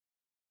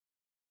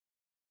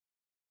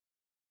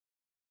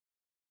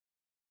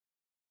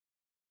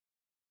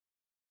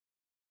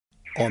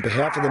On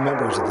behalf of the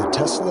members of the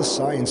Tesla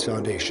Science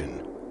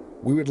Foundation,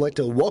 we would like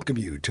to welcome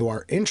you to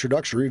our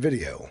introductory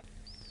video.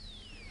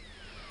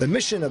 The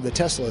mission of the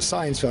Tesla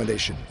Science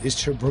Foundation is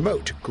to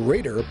promote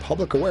greater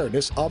public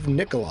awareness of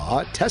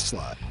Nikola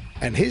Tesla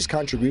and his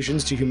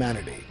contributions to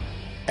humanity,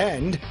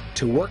 and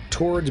to work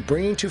towards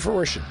bringing to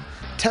fruition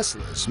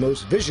Tesla's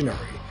most visionary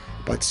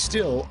but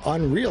still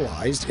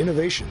unrealized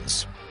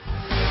innovations.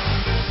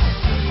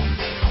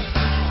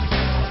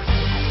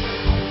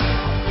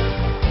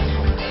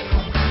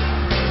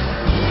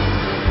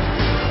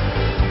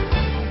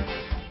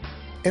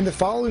 In the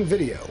following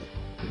video,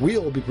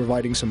 we'll be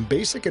providing some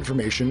basic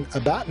information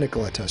about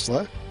Nikola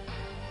Tesla,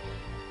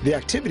 the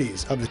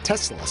activities of the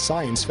Tesla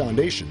Science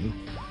Foundation,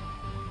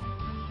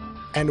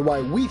 and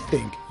why we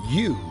think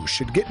you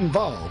should get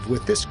involved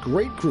with this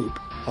great group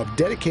of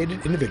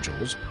dedicated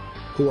individuals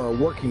who are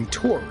working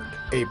toward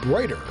a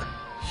brighter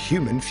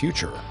human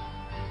future.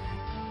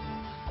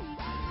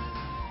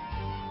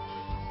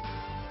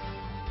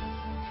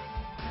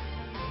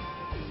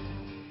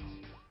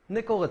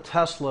 Nikola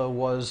Tesla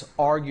was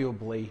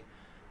arguably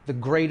the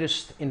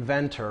greatest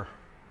inventor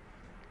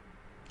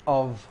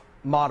of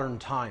modern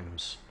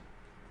times.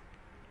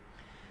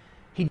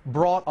 He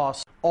brought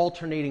us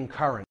alternating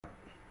current.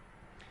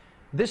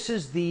 This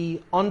is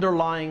the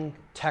underlying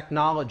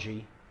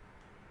technology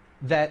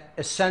that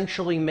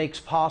essentially makes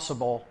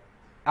possible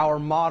our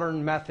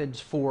modern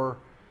methods for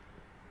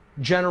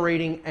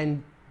generating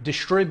and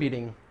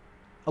distributing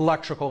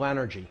electrical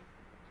energy.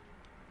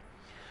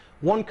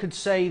 One could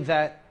say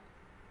that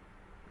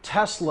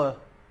Tesla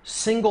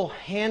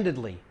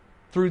single-handedly,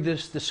 through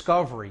this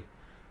discovery,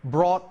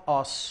 brought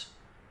us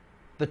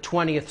the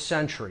 20th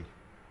century.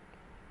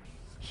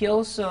 He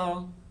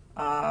also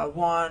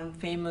won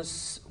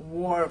famous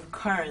war of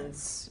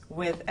currents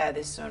with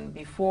Edison.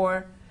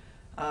 Before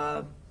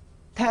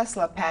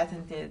Tesla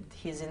patented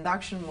his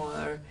induction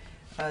motor,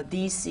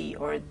 DC,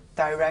 or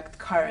direct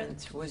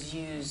current, was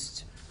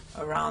used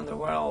around the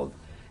world,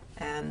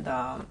 and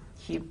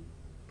he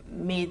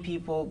made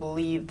people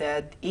believe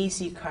that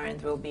AC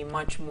current will be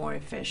much more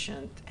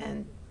efficient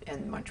and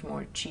much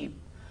more cheap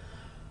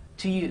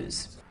to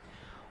use.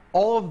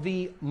 All of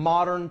the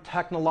modern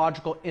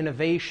technological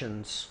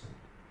innovations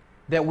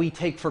that we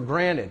take for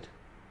granted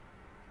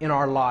in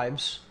our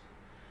lives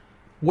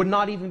would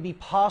not even be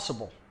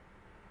possible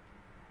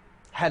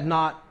had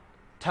not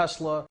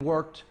Tesla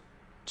worked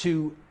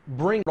to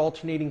bring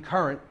alternating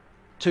current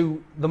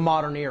to the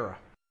modern era.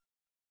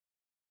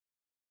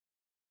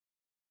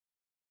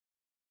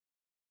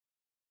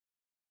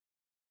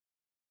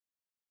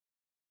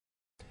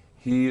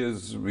 He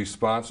is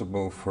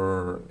responsible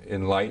for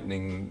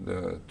enlightening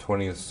the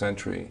 20th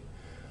century.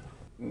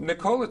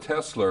 Nikola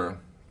Tesla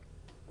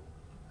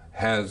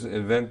has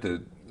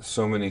invented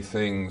so many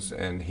things,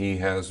 and he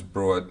has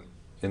brought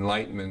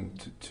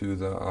enlightenment to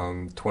the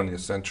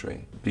 20th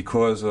century.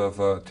 Because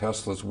of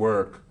Tesla's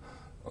work,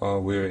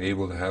 we're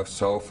able to have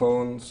cell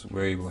phones,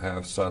 we're able to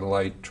have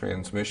satellite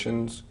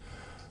transmissions,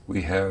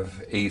 we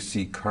have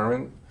AC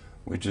current,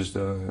 which is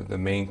the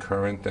main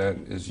current that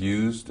is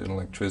used in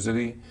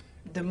electricity.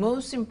 The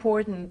most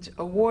important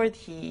award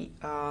he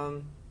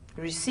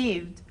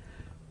received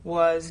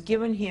was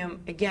given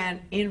him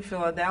again in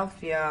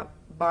Philadelphia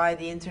by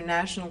the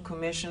International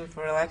Commission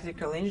for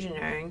Electrical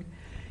Engineering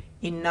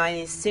in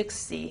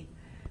 1960.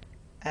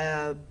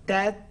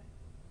 That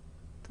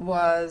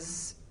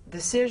was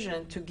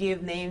decision to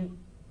give name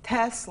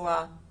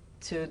Tesla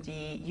to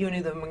the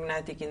unit of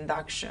magnetic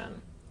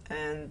induction.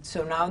 And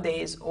so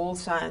nowadays all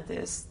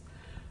scientists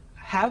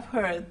have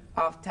heard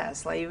of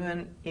Tesla,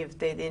 even if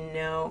they didn't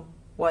know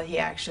what he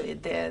actually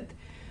did.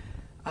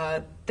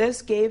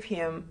 This gave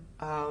him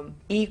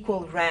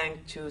equal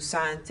rank to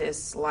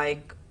scientists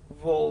like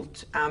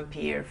Volt,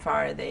 Ampere,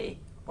 Faraday,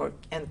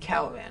 and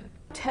Kelvin.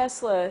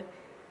 Tesla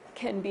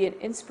can be an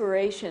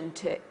inspiration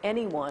to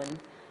anyone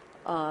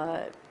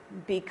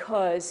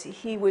because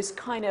he was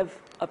kind of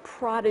a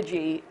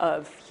prodigy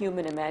of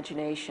human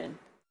imagination.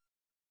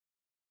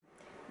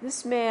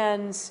 This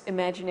man's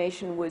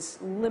imagination was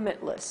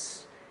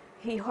limitless.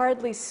 He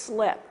hardly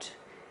slept.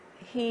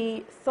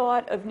 He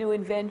thought of new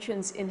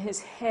inventions in his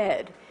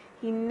head.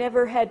 He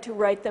never had to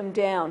write them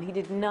down. He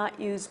did not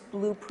use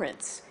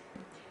blueprints.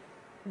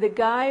 The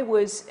guy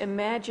was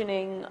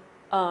imagining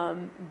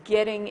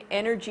getting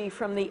energy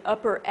from the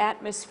upper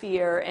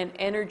atmosphere and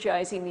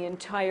energizing the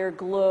entire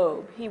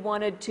globe. He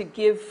wanted to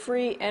give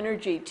free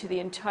energy to the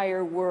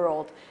entire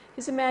world.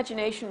 His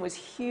imagination was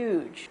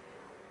huge.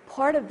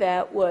 Part of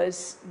that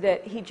was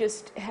that he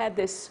just had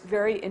this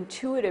very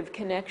intuitive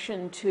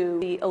connection to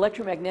the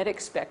electromagnetic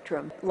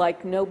spectrum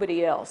like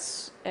nobody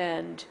else.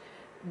 And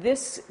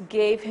this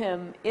gave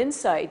him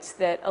insights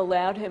that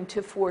allowed him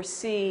to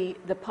foresee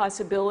the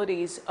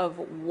possibilities of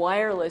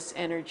wireless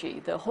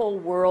energy, the whole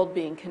world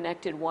being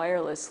connected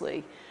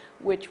wirelessly,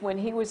 which when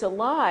he was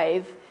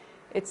alive,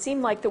 it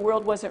seemed like the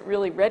world wasn't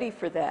really ready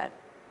for that.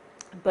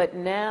 But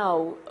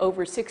now,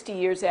 over 60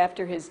 years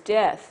after his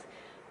death,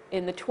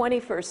 in the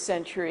 21st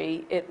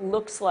century, it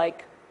looks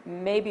like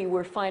maybe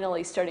we're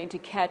finally starting to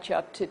catch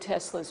up to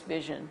Tesla's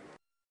vision.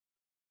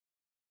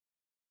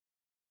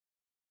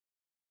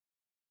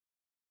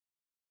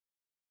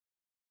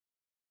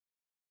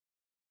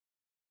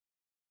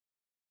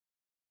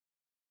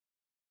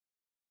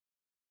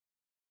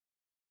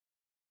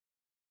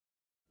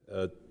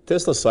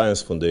 Tesla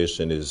Science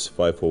Foundation is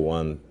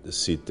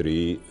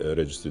 501c3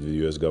 registered with the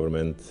U.S.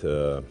 government,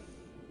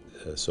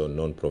 so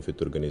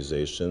non-profit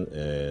organization,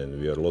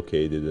 and we are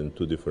located in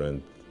two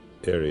different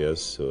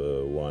areas.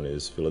 One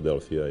is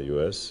Philadelphia,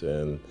 U.S.,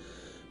 and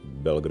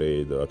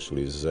Belgrade,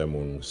 actually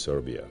Zemun,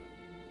 Serbia.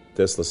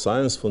 Tesla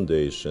Science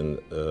Foundation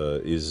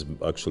is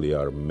actually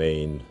our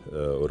main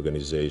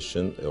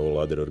organization. All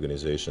other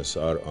organizations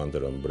are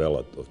under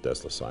umbrella of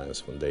Tesla Science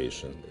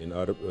Foundation. In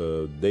our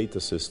data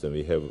system,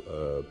 we have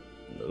a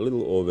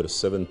little over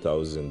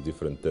 7,000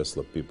 different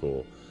Tesla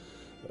people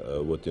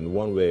what in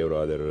one way or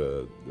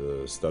other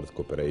start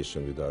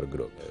cooperation with our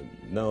group.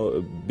 Now,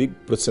 a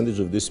big percentage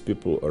of these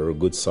people are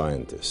good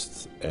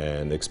scientists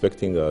and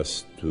expecting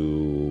us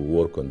to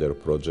work on their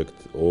project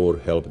or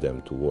help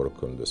them to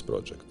work on this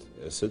project.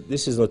 So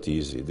this is not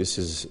easy. This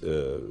is,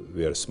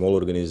 we are a small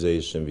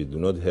organization, we do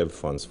not have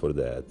funds for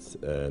that,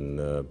 and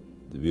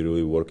we're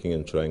really working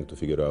and trying to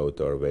figure out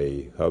our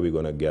way, how we're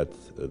going to get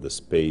the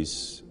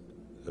space,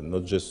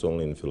 not just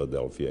only in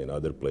Philadelphia, in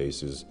other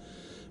places,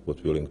 but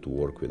willing to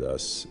work with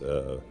us,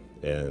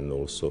 and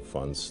also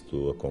funds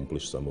to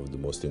accomplish some of the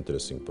most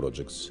interesting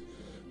projects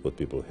what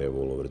people have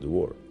all over the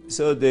world.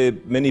 So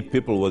many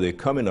people, when they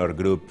come in our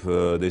group,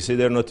 they say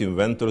they're not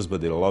inventors,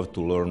 but they love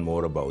to learn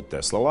more about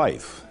Tesla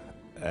life.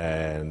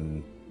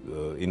 And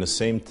in the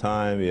same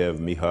time, we have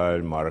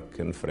Michael, Mark,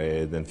 and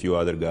Fred, and a few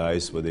other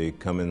guys, where they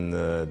come in,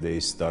 they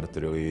start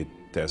really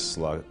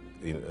Tesla,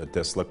 a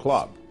Tesla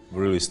club.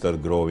 Really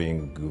start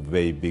growing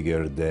way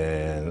bigger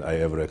than I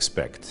ever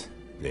expect.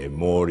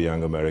 More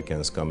young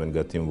Americans come and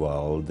get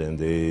involved, and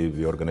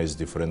we organize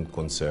different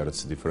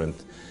concerts,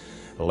 different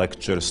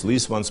lectures. At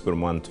least once per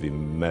month we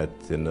met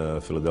in a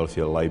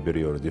Philadelphia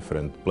library or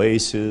different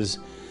places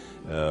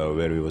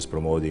where we was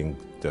promoting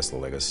Tesla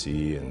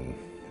legacy and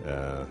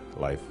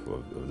life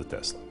of the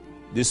Tesla.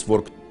 This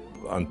worked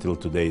until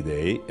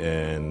today,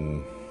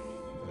 and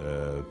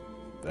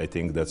I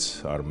think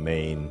that's our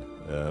main,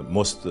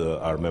 most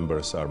our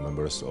members are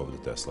members of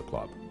the Tesla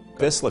Club.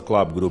 Tesla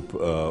Club group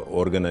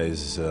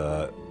organized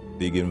a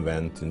big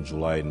event in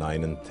July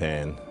 9 and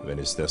 10 when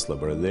it's Tesla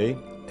birthday,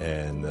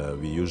 and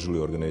we usually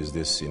organize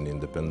this in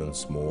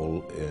Independence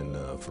Mall in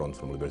front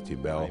from Liberty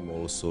Bell.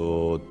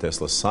 Also,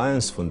 Tesla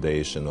Science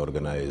Foundation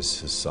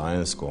organized a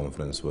science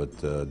conference, but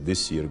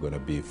this year going to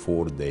be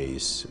 4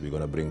 days. We're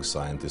going to bring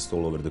scientists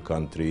all over the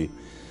country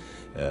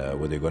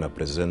where they're going to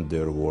present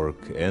their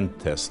work and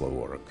Tesla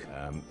work.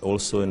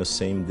 Also, in the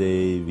same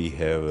day, we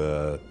have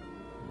a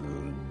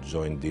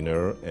joint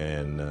dinner,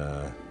 and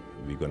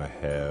we're going to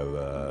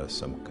have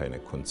some kind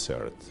of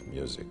concert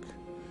music.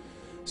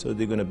 So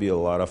they're going to be a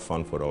lot of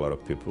fun for a lot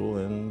of people,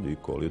 and we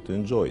call you to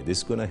enjoy. This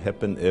is going to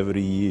happen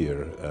every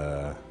year.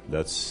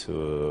 That's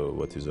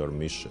what is our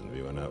mission.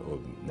 We want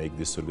to make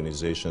this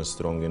organization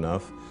strong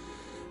enough,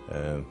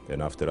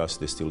 and after us,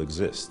 they still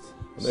exist.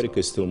 America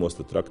is still the most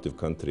attractive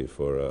country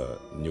for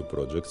new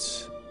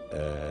projects,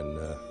 and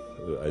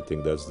I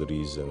think that's the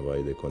reason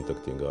why they're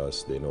contacting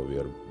us. They know we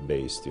are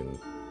based in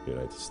the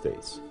United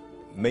States.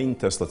 Main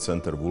Tesla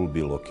Center will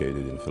be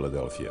located in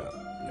Philadelphia.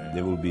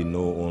 There will be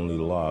no only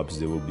labs,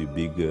 there will be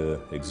big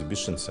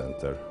exhibition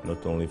center,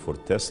 not only for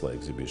Tesla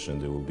exhibition,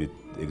 there will be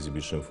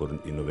exhibition for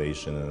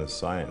innovation and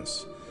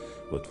science,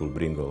 what will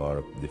bring a lot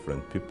of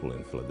different people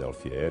in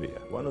Philadelphia area.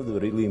 One of the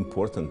really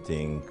important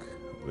things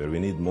where we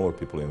need more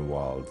people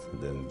involved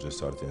than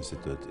just Art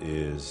Institute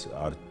is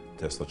our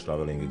Tesla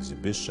traveling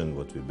exhibition,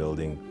 what we're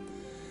building.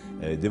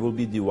 They will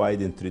be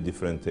divided in 3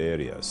 different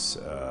areas,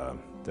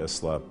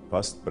 Tesla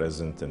past,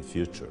 present, and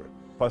future.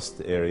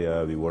 Past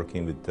area, we're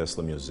working with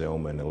Tesla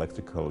Museum and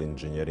Electrical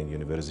Engineering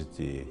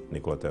University,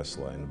 Nikola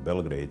Tesla in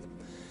Belgrade,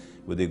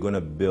 where they're going to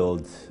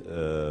build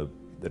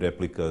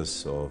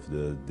replicas of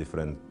the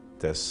different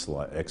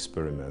Tesla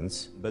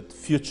experiments. But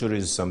future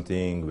is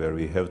something where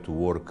we have to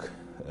work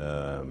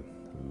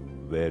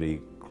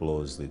very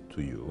closely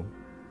to you,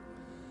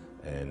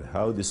 and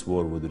how this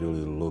world would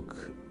really look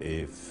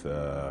if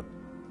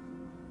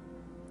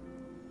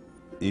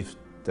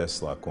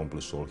Tesla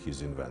accomplished all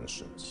his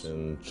inventions.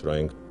 And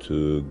trying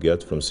to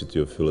get from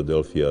city of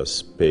Philadelphia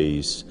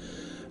space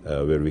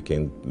where we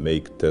can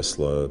make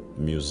Tesla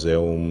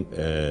museum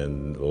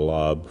and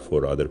lab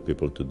for other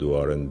people to do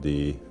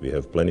R&D. We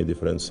have plenty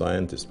different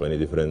scientists, plenty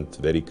different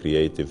very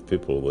creative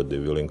people, what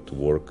they're willing to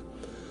work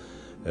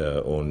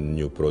on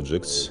new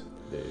projects.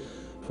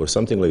 For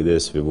something like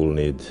this, we will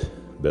need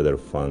better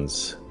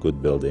funds,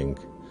 good building,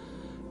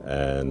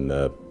 and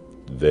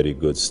very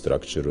good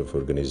structure of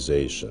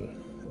organization.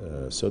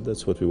 So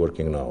that's what we're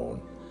working now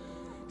on.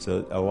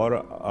 So a lot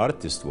of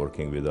artists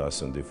working with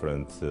us on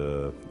different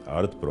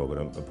art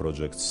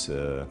projects,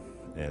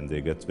 and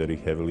they get very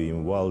heavily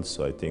involved,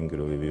 so I think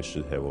really we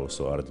should have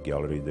also art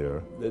gallery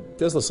there. The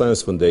Tesla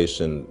Science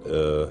Foundation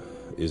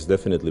is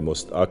definitely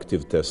most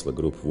active Tesla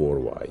group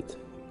worldwide.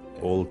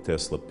 All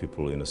Tesla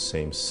people in the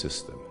same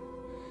system.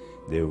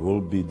 They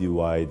will be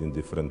divided in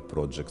different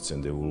projects,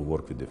 and they will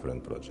work with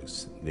different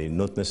projects. They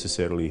not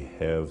necessarily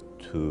have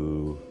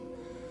to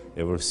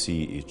ever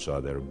see each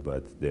other,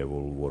 but they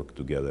will work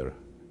together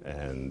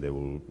and they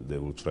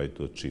will try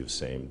to achieve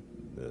same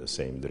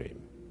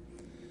dream.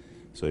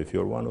 So if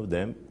you're one of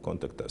them,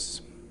 contact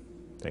us.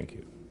 Thank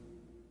you.